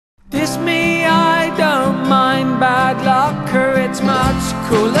trust me, I don't mind bad luck, or it's much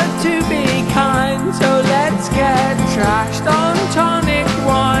cooler to be kind. So let's get trashed on tonic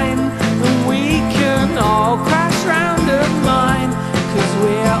wine, and we can all crash round at mine, 'cause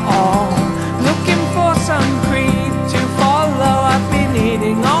we're all looking for some creed to follow. I've been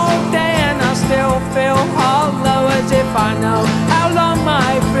eating all day and I still feel hollow, as if I know how long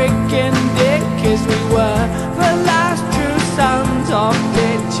my freaking dick is. We were the last true sons of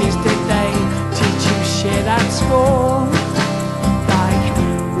bitches. Did they teach you shit at school? Like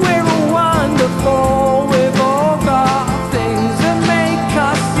we're all wonderful, we've all got things that make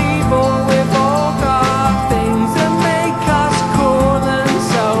us evil, we've all got things that make us cool. And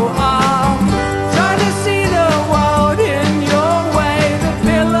so I'll try to see the world in your way. The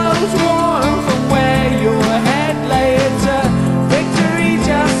pillow's warm from where your head lay. It's a victory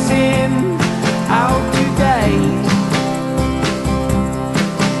just seen out today.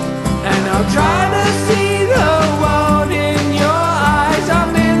 And I'll try to see the world in your eyes.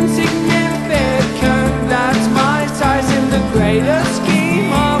 I'm insignificant, that's my size in the greater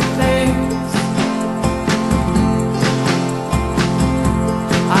scheme of things.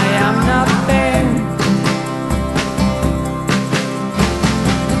 I am nothing.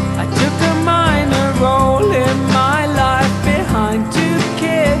 I took a minor role in my life behind 2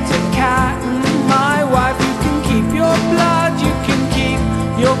 kids, a cat and my wife. You can keep your blood, you can keep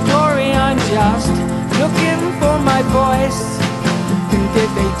your glory. I'm just looking for my voice. And did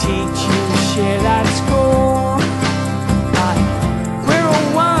they teach you shit at school?